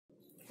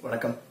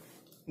வணக்கம்.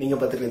 நீங்க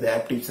பார்த்துக்கிறது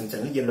AppTips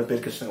சேனல். என்னோட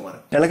பேர் கிருஷ்ணகுமார்.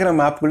 டெலகிராம்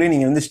ஆப்குள்ளே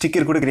நீங்கள் வந்து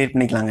ஸ்டிக்கர் கூட கிரியேட்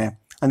பண்ணிக்கலாங்க.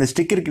 அந்த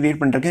ஸ்டிக்கர் கிரியேட்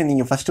பண்ணுறதுக்கு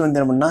நீங்கள் ஃபஸ்ட்டு வந்து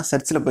என்ன பண்ணால்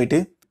சர்ச்சில் போயிட்டு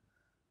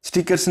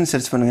ஸ்டிக்கர்ஸ்ன்னு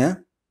சர்ச் பண்ணுங்கள்.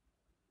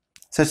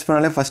 சர்ச்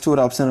பண்ணாலே ஃபஸ்ட்டு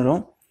ஒரு ஆப்ஷன்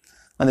வரும்,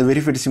 அந்த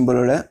வெரிஃபைடு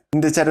சிம்பிளோட.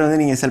 இந்த சேரை வந்து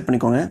நீங்கள் செலக்ட்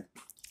பண்ணிக்கோங்க.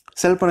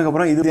 செலக்ட்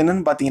பண்ணதுக்கப்புறம் இது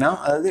என்னென்னு பார்த்தீங்கன்னா,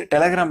 அதாவது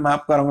டெலகிராம்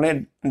ஆப்காரங்களே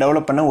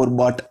டெவலப் பண்ண ஒரு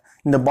பாட்.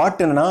 இந்த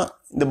பாட் என்னென்னா,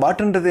 இந்த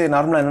பாட்டுன்றது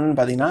நார்மலாக என்னென்னு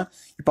பார்த்தீங்கன்னா,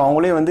 இப்போ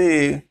அவங்களே வந்து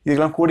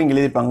இதுக்கெல்லாம் கோடிங்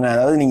எழுதியிருப்பாங்க.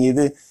 அதாவது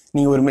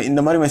நீங்கள் ஒரு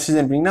இந்த மாதிரி மெசேஜ்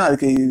அனுப்பினீங்கன்னா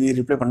அதுக்கு இது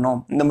ரிப்ளை பண்ணணும்.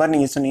 இந்த மாதிரி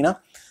நீங்கள் சொன்னீங்கன்னா,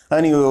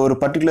 அதாவது நீங்கள் ஒரு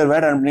பர்டிகுலர்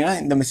வேர்டு அனுப்புனீங்கன்னா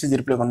இந்த மெசேஜ்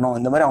ரிப்ளை பண்ணணும்.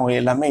 இந்த மாதிரி அவங்க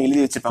எல்லாமே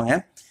எழுதி வச்சுருப்பாங்க.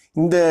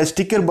 இந்த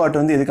ஸ்டிக்கர் பாட்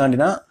வந்து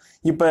எதுக்காண்டினா,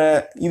 இப்போ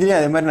இதுலேயே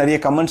அதே மாதிரி நிறைய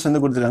கமெண்ட்ஸ்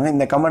வந்து கொடுத்துருக்காங்க.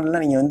 இந்த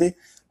கமெண்ட்லாம் நீங்கள் வந்து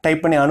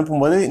டைப் பண்ணி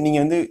அனுப்பும்போது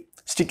நீங்கள் வந்து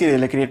ஸ்டிக்கர்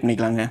இதில் க்ரியேட்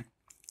பண்ணிக்கலாங்க.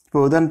 இப்போ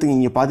உதாரணத்துக்கு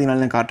இங்கே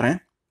பார்த்தீங்கன்னாலும் நான் காட்டுறேன்.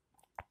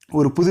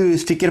 ஒரு புது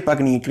ஸ்டிக்கர்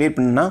பேக் நீங்கள் க்ரியேட்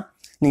பண்ணுன்னா,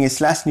 நீங்கள்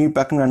 /நியூ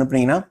பேக்குன்னு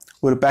அனுப்புனீங்கன்னா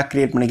ஒரு பேக்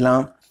க்ரியேட்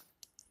பண்ணிக்கலாம்.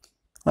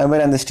 அது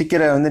மாதிரி அந்த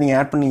ஸ்டிக்கரை வந்து நீங்கள்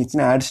ஆட் பண்ணி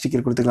வச்சுன்னா ஆட்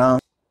ஸ்டிக்கர் கொடுத்துக்கலாம்.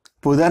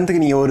 இப்போ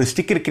உதாரணத்துக்கு நீங்கள் ஒரு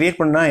ஸ்டிக்கர் க்ரியேட்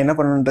பண்ணால் என்ன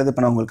பண்ணணுன்றது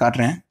இப்போ நான் உங்களுக்கு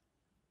காட்டுறேன்.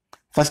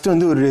 ஃபஸ்ட்டு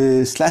வந்து ஒரு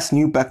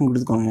 /நியூ பேக்குன்னு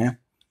கொடுத்துக்கோங்க.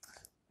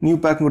 நியூ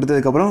பேக்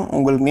கொடுத்ததுக்கப்புறம்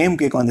உங்களுக்கு நேம்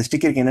கேட்கும். அந்த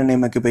ஸ்டிக்கருக்கு என்ன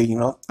நேம் வைக்க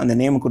போய்க்கிங்களோ அந்த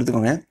நேமை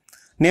கொடுத்துக்கோங்க.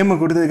 நேமை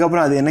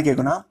கொடுத்ததுக்கப்புறம் அது என்ன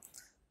கேட்கும்னா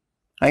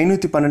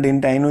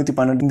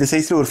 512x512 இந்த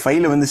சைஸில் ஒரு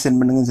ஃபைலை வந்து சென்ட்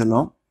பண்ணுங்கன்னு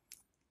சொல்லுவோம்.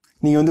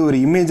 நீங்கள் வந்து ஒரு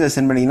இமேஜை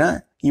சென்ட் பண்ணிங்கன்னா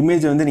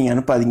இமேஜை வந்து நீங்கள்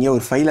அனுப்பாதீங்க,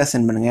 ஒரு ஃபைலாக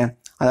சென்ட் பண்ணுங்கள்.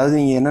 அதாவது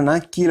நீங்கள் என்னென்னா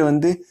கீழே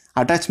வந்து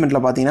அட்டாச்மெண்ட்டில்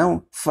பார்த்தீங்கன்னா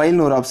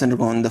ஃபைல்னு ஒரு ஆப்ஷன்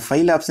இருக்கும். அந்த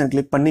ஃபைல் ஆப்ஷன்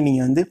கிளிக் பண்ணி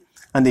நீங்கள் வந்து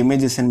அந்த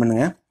இமேஜை சென்ட்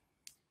பண்ணுங்கள்.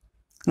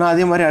 நான்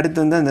அதே மாதிரி அடுத்து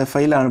வந்து அந்த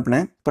ஃபைலை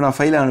அனுப்பினேன். இப்போ நான்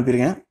ஃபைலை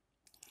அனுப்பியிருக்கேன்.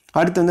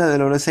 அடுத்து வந்து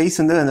அதோட சைஸ்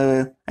வந்து அந்த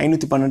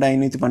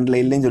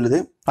 512 இல்லைன்னு சொல்லுது.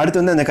 அடுத்து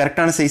வந்து அந்த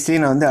கரெக்டான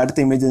சைஸ்லேயே நான் வந்து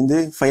அடுத்த இமேஜ் வந்து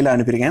ஃபைலை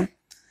அனுப்பியிருக்கேன்.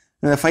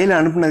 இந்த ஃபைலை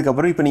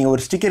அனுப்புனதுக்கப்புறம் இப்போ நீங்கள்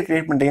ஒரு ஸ்டிக்கர்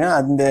க்ரியேட் பண்ணிட்டீங்கன்னா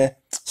அந்த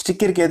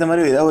ஸ்டிக்கருக்கு ஏற்ற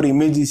மாதிரி ஏதாவது ஒரு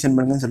இமேஜ் சென்ட்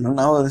பண்ணுங்கன்னு சொல்லணும்.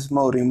 நான்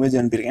சும்மா ஒரு இமேஜ்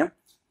அனுப்பியிருக்கேன்.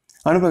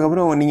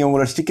 அனுப்புறதுக்கப்புறம் நீங்கள்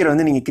உங்களோட ஸ்டிக்கரை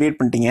வந்து நீங்கள் க்ரியேட்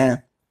பண்ணிட்டீங்க.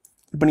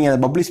 இப்போ நீங்கள் அதை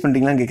பப்ளிஷ்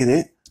பண்ணிட்டீங்களான்னு கேட்குது.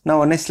 நான்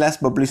உடனே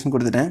 /பப்ளிஷ்னு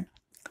கொடுத்துட்டேன்.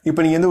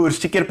 இப்போ நீங்கள் வந்து ஒரு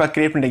ஸ்டிக்கர் பேக்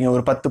க்ரியேட் பண்ணிட்டீங்க.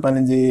 ஒரு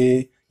 10-15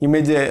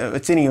 இமேஜை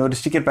வச்சு நீங்கள் ஒரு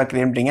ஸ்டிக்கர் பேக்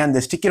க்ரியேட் பண்ணிட்டீங்க.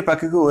 அந்த ஸ்டிக்கர்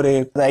பேக்குக்கு ஒரு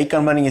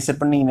ஐக்கான் மாதிரி நீங்கள்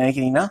செட் பண்ணி நீங்கள்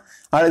நினைக்கிறீங்கன்னா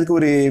அதுக்கு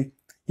ஒரு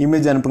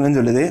இமேஜ் அனுப்புங்கன்னு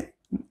சொல்லுது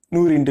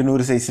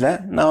 100x100 சைஸில்.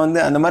 நான் வந்து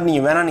அந்த மாதிரி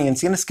நீங்கள் வேணாம் நீங்கள்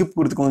நினச்சிங்கன்னா ஸ்கிப்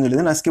கொடுத்துக்கோன்னு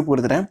சொல்லுது. நான் ஸ்கிப்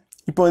கொடுத்துட்டேன்.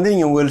 இப்போ வந்து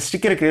நீங்கள் உங்கள்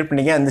ஸ்டிக்கரை க்ரியேட்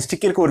பண்ணிங்க. அந்த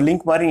ஸ்டிக்கருக்கு ஒரு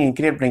லிங்க் மாதிரி நீங்கள்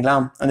க்ரியேட்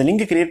பண்ணிக்கலாம். அந்த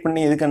லிங்க் க்ரியேட்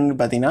பண்ணி எதுக்குன்னு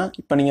பார்த்தீங்கன்னா,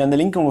 இப்போ நீங்கள் அந்த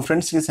லிங்க் உங்கள்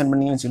ஃப்ரெண்ட்ஸுக்கு சென்ட்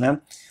பண்ணிங்கன்னு வச்சுக்கோங்க.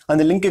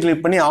 அந்த லிங்க்கை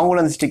கிளிக் பண்ணி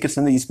அவங்களும் அந்த ஸ்டிக்கர்ஸ்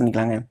வந்து யூஸ்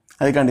பண்ணிக்கலாங்க.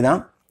 அதுக்காண்டி தான்.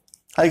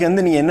 அதுக்கு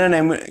வந்து நீங்கள் என்ன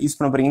நேம் யூஸ்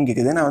பண்ண போகிறீங்கன்னு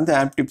கேட்குது. நான் வந்து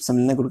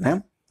AppTipsTamil கொடுக்குறேன்.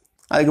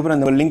 அதுக்கப்புறம்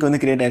அந்த லிங்க் வந்து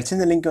க்ரியேட் ஆகிடுச்சு.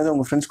 இந்த லிங்க் வந்து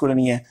உங்கள் ஃப்ரெண்ட்ஸ் கூட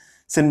நீங்கள்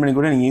சென்ட் பண்ணி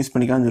கூட நீங்கள் யூஸ்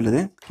பண்ணிக்கலாம்னு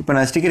சொல்லுது. இப்போ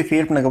நான் ஸ்டிக்கர்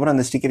க்ரியேட் பண்ணக்கப்புறம்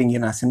அந்த ஸ்டிக்கர்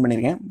இங்கே நான் சென்ட்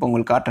பண்ணியிருக்கேன். இப்போ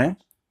உங்களுக்கு காட்டுறேன்.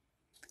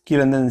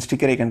 கீழே வந்து அந்த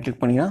ஸ்டிக்கர் ஐக்கான்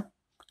கிளிக் பண்ணிங்கன்னா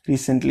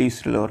ரீசென்ட்லி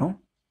யூஸ்டில் வரும்.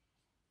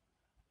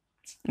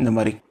 இந்த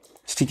மாதிரி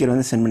ஸ்டிக்கர்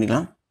வந்து சென்ட்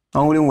பண்ணிக்கலாம்.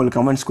 அவங்களே உங்களுக்கு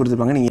கமெண்ட்ஸ்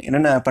கொடுத்துருப்பாங்க. நீங்கள்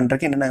என்னென்ன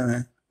பண்ணுறக்கு என்னென்ன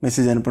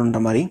மெசேஜ் அனுப்பணுன்ற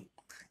மாதிரி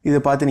இதை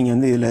பார்த்து நீங்கள்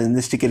வந்து இதில்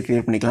வந்து ஸ்டிக்கர்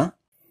க்ரியேட் பண்ணிக்கலாம்.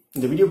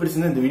 இந்த வீடியோ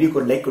பிடிச்சிருந்தா இந்த வீடியோக்கு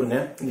ஒரு லைக் கொடுங்க.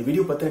 இந்த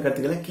வீடியோ பற்றின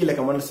கருத்துக்களை கீழே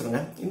கமெண்ட்ல சொல்லுங்க.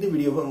 இந்த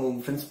வீடியோவை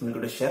உங்க ஃப்ரெண்ட்ஸ்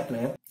கூட ஷேர்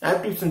பண்ணுங்க.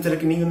 AppTips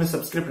சேனலுக்கு நீங்க இன்னும்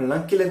சப்ஸ்கிரைப்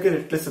பண்ணலாம். கீழே இருக்க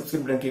red colour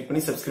subscribe button click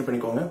பண்ணி சப்ஸ்கிரைப்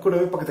பண்ணிக்கோங்க.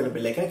 கூடவே பக்கத்துல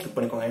பெல் ஐகானை கிளிக்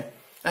பண்ணிக்கோங்க.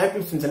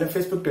 AppTips channel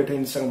Facebook, Twitter,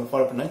 Instagram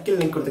follow பண்ணா கீழே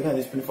லிங்க் கொடுத்துருக்கேன்.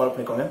 அதை யூஸ் பண்ணி ஃபாலோ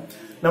பண்ணிக்கோங்க.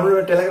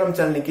 நம்மளோட டெலிகிராம்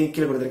சேனல் லிங்க்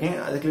கீழே கொடுத்துருக்கேன்.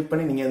 அதை கிளிக்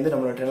பண்ணி நீங்க வந்து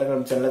நம்மளோட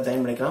டெலிகிராம் சேனல்ல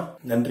ஜாயின் பண்ணிக்கலாம்.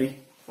 நன்றி,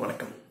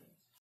 வணக்கம்.